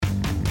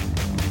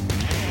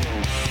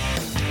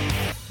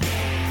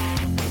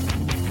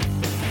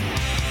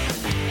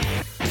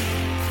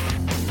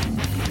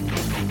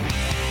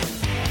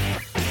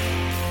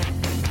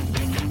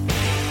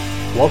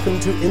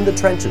Welcome to In the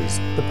Trenches,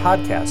 the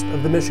podcast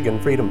of the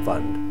Michigan Freedom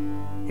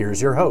Fund.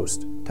 Here's your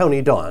host,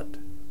 Tony Daunt.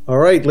 All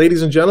right,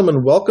 ladies and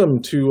gentlemen,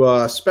 welcome to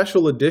a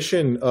special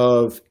edition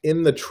of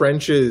In the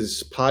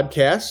Trenches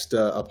podcast,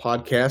 a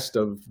podcast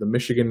of the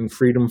Michigan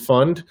Freedom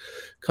Fund,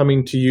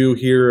 coming to you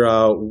here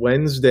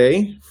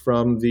Wednesday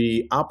from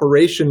the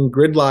Operation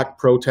Gridlock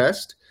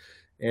protest,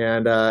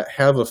 and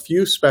have a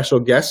few special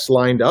guests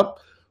lined up.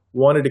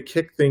 Wanted to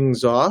kick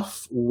things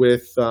off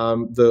with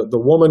the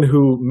woman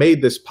who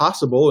made this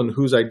possible and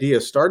whose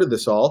idea started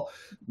this all,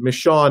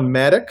 Michonne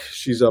Maddock.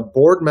 She's a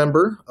board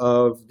member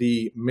of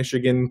the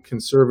Michigan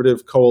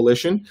Conservative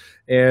Coalition,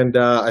 and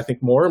I think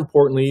more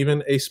importantly,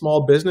 even a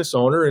small business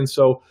owner. And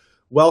so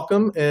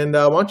welcome, and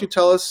why don't you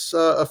tell us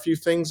a few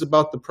things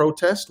about the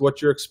protest,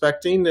 what you're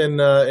expecting,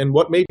 and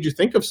what made you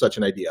think of such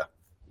an idea?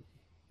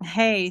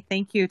 Hey,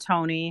 thank you,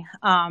 Tony.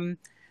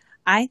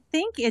 I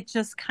think it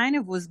just kind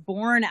of was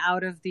born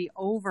out of the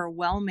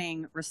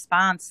overwhelming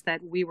response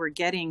that we were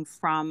getting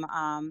from,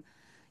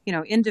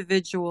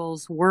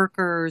 individuals,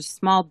 workers,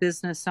 small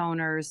business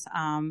owners,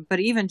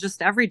 but even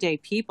just everyday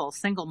people,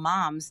 single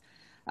moms,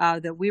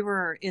 that we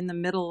were in the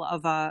middle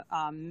of a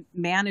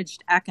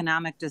managed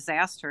economic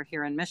disaster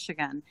here in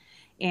Michigan.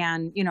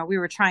 And, we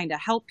were trying to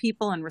help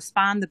people and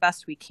respond the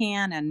best we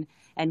can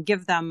and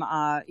give them,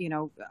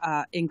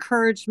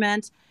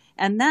 encouragement.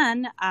 And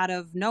then out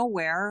of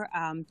nowhere,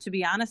 to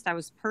be honest, I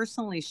was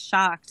personally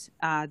shocked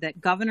that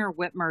Governor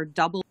Whitmer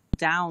doubled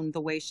down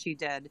the way she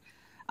did.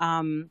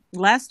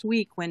 Last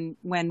week, when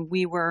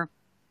we were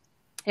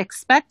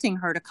expecting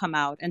her to come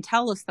out and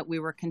tell us that we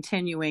were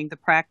continuing the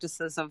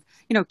practices of,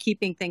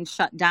 keeping things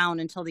shut down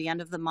until the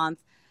end of the month,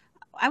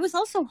 I was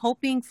also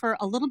hoping for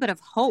a little bit of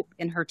hope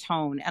in her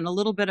tone and a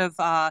little bit of,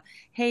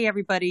 hey,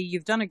 everybody,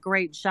 you've done a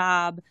great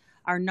job.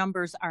 Our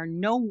numbers are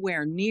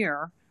nowhere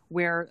near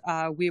where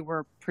we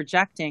were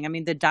projecting. I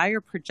mean, the dire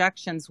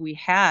projections we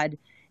had,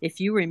 if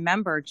you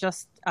remember,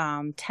 just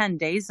 10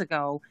 days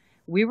ago,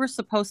 we were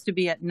supposed to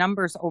be at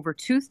numbers over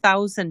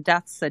 2,000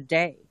 deaths a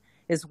day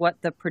is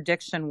what the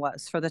prediction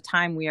was for the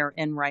time we are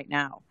in right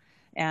now.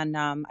 And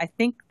I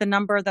think the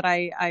number that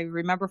I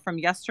remember from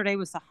yesterday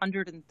was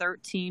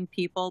 113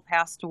 people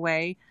passed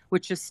away,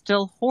 which is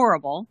still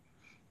horrible.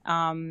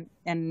 And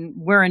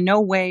we're in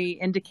no way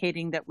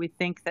indicating that we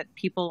think that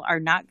people are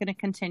not going to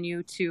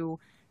continue to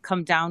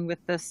come down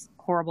with this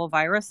horrible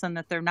virus and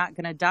that they're not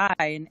going to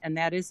die. And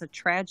that is a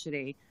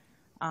tragedy.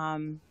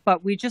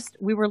 But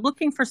we were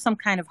looking for some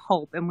kind of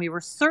hope, and we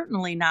were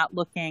certainly not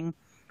looking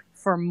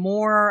for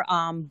more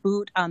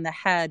boot on the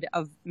head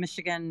of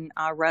Michigan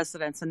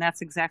residents. And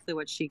that's exactly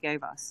what she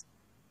gave us.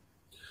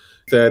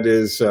 That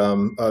is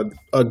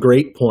a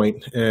great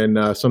point, and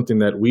something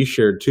that we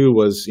shared too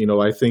was,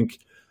 I think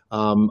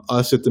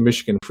us at the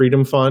Michigan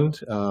Freedom Fund,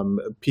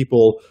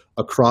 people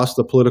across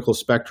the political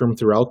spectrum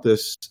throughout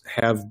this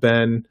have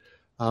been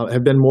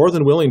more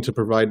than willing to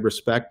provide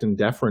respect and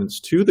deference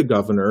to the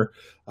governor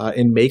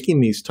in making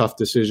these tough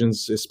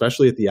decisions,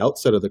 especially at the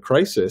outset of the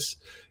crisis.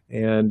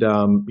 And,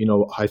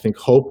 I think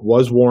hope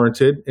was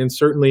warranted. And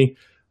certainly,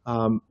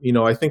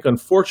 I think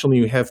unfortunately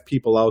you have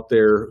people out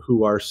there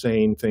who are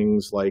saying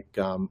things like,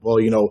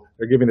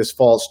 they're giving this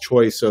false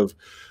choice of,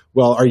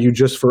 well, are you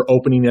just for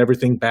opening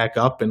everything back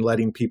up and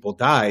letting people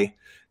die?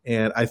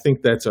 And I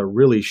think that's a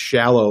really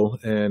shallow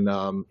and,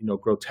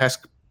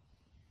 grotesque,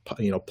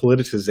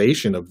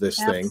 politicization of this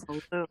thing.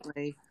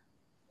 Absolutely.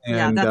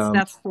 And,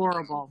 that's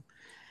horrible.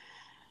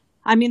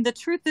 I mean, the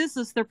truth is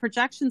their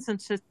projections and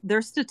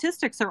their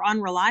statistics are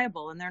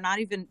unreliable, and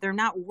they're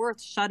not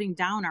worth shutting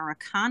down our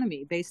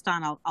economy based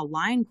on a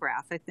line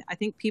graph. I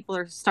think people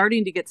are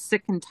starting to get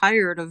sick and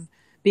tired of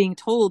being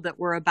told that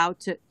we're about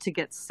to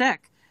get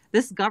sick.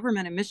 This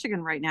government in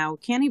Michigan right now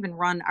can't even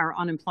run our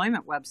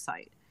unemployment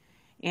website.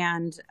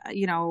 And,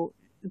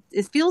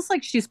 it feels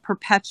like she's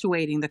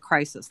perpetuating the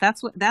crisis.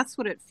 That's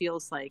what it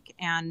feels like.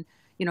 And,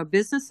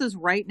 businesses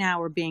right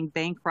now are being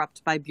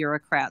bankrupted by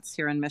bureaucrats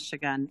here in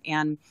Michigan.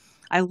 And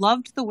I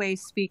loved the way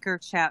Speaker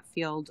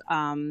Chatfield,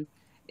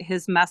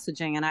 his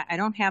messaging, and I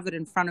don't have it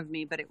in front of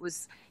me, but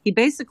he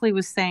basically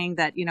was saying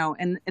that,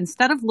 and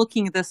instead of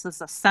looking at this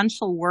as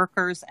essential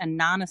workers and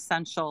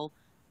non-essential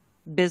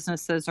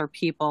businesses or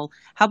people,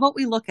 how about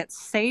we look at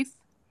safe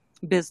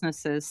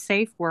businesses,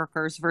 safe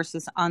workers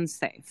versus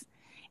unsafe?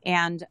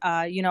 And,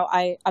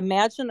 I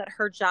imagine that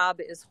her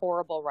job is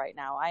horrible right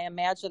now. I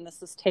imagine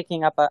this is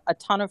taking up a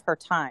ton of her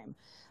time.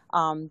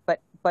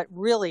 But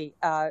really,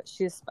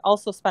 she's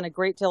also spent a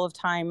great deal of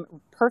time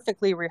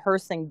perfectly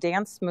rehearsing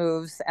dance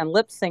moves and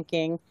lip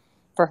syncing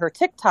for her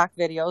TikTok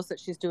videos that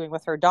she's doing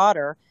with her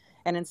daughter.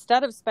 And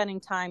instead of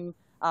spending time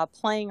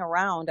playing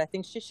around, I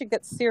think she should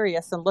get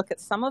serious and look at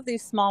some of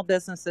these small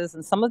businesses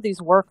and some of these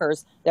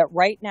workers that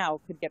right now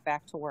could get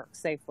back to work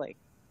safely.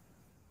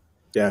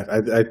 Yeah,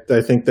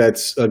 I think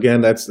that's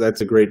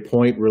a great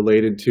point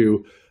related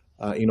to,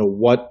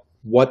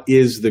 what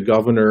is the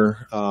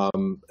governor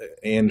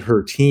and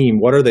her team,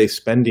 what are they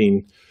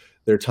spending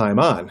their time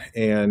on?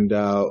 And,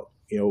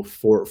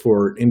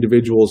 for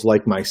individuals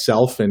like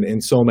myself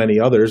and so many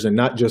others, and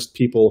not just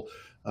people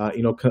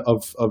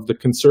of the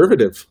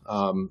conservative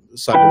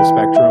side of the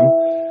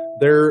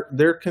spectrum.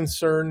 They're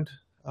concerned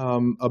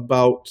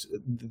about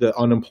the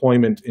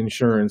unemployment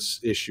insurance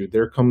issue.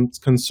 They're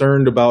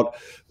concerned about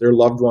their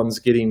loved ones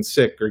getting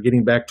sick or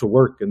getting back to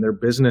work and their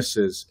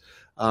businesses.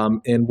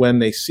 And when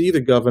they see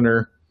the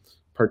governor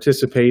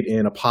participate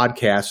in a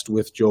podcast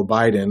with Joe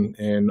Biden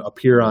and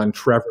appear on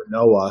Trevor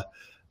Noah,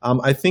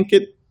 I think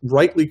it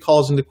rightly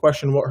calls into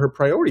question what her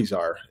priorities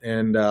are.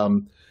 And I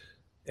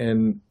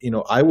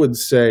would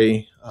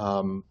say,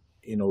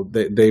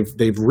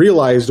 they've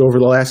realized over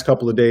the last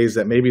couple of days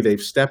that maybe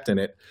they've stepped in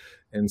it.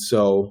 And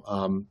so,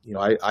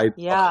 I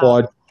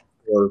applaud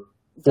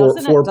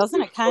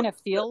Doesn't it kind of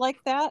feel like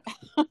that?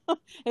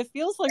 It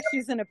feels like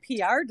she's in a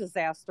PR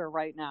disaster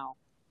right now.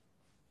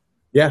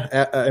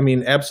 Yeah, I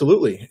mean,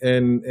 absolutely.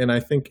 And I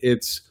think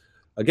it's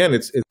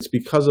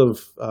because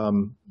of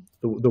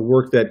the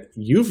work that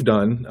you've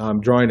done,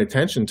 drawing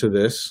attention to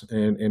this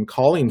and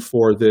calling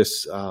for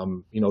this,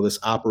 this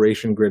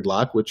Operation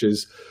Gridlock, which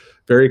is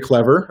very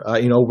clever.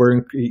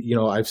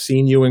 I've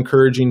seen you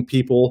encouraging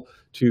people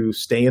to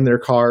stay in their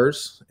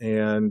cars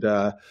and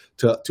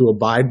to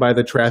abide by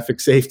the traffic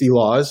safety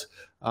laws.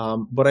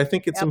 But I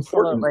think it's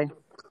important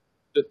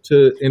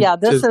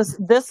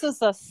this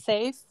is a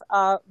safe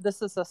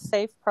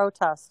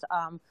protest.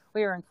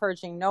 We are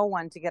encouraging no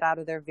one to get out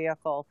of their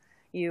vehicle.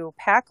 You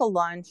pack a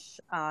lunch,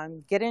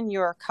 get in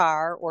your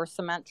car or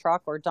cement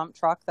truck or dump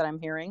truck that I'm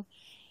hearing,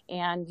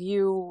 and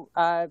you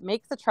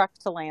make the trek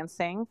to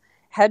Lansing,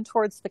 head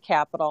towards the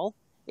Capitol.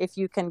 If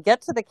you can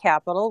get to the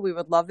Capitol, we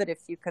would love it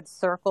if you could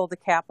circle the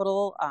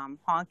Capitol,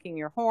 honking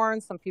your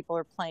horn. Some people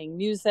are playing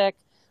music.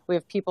 We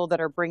have people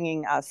that are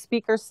bringing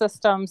speaker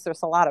systems.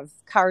 There's a lot of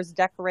cars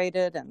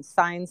decorated and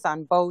signs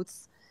on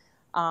boats.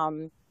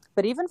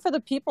 But even for the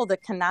people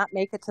that cannot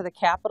make it to the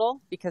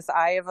Capitol, because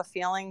I have a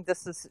feeling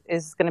this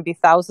is going to be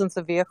thousands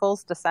of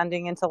vehicles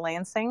descending into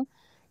Lansing,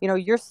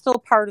 you're still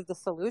part of the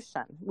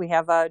solution. We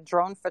have a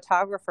drone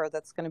photographer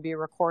that's going to be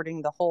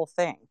recording the whole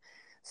thing.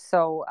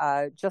 So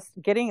just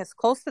getting as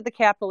close to the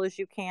Capitol as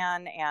you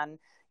can and,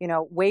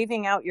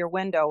 waving out your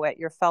window at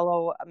your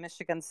fellow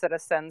Michigan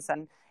citizens.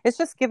 And it's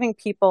just giving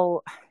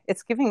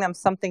them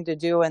something to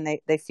do, and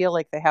they feel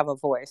like they have a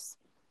voice.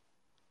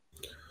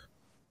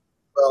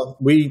 Well,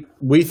 we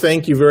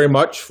thank you very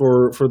much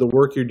for the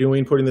work you're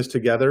doing, putting this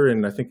together.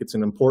 And I think it's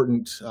an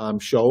important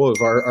show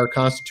of our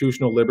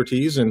constitutional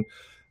liberties. And,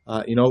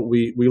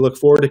 we look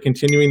forward to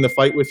continuing the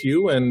fight with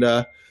you, and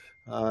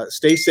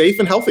stay safe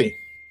and healthy.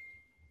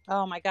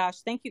 Oh my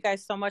gosh. Thank you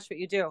guys so much for what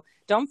you do.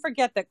 Don't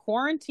forget that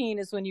quarantine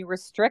is when you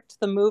restrict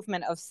the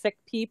movement of sick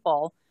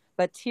people,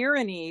 but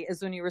tyranny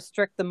is when you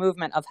restrict the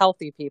movement of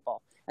healthy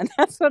people. And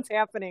that's what's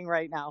happening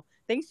right now.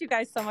 Thanks you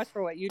guys so much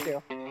for what you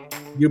do.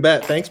 You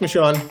bet. Thanks,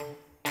 Michonne.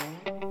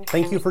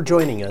 Thank you for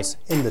joining us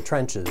in the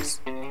trenches.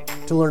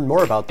 To learn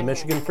more about the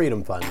Michigan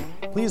Freedom Fund,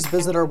 please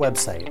visit our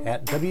website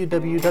at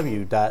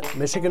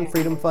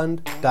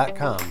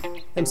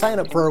www.michiganfreedomfund.com and sign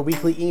up for our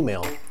weekly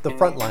email, The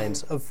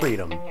Frontlines of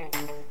Freedom.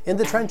 In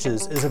the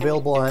Trenches is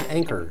available on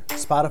Anchor,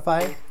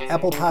 Spotify,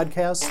 Apple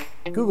Podcasts,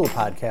 Google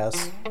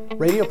Podcasts,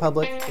 Radio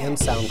Public, and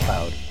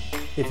SoundCloud.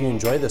 If you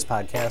enjoy this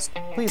podcast,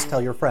 please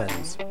tell your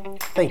friends.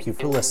 Thank you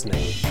for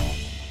listening.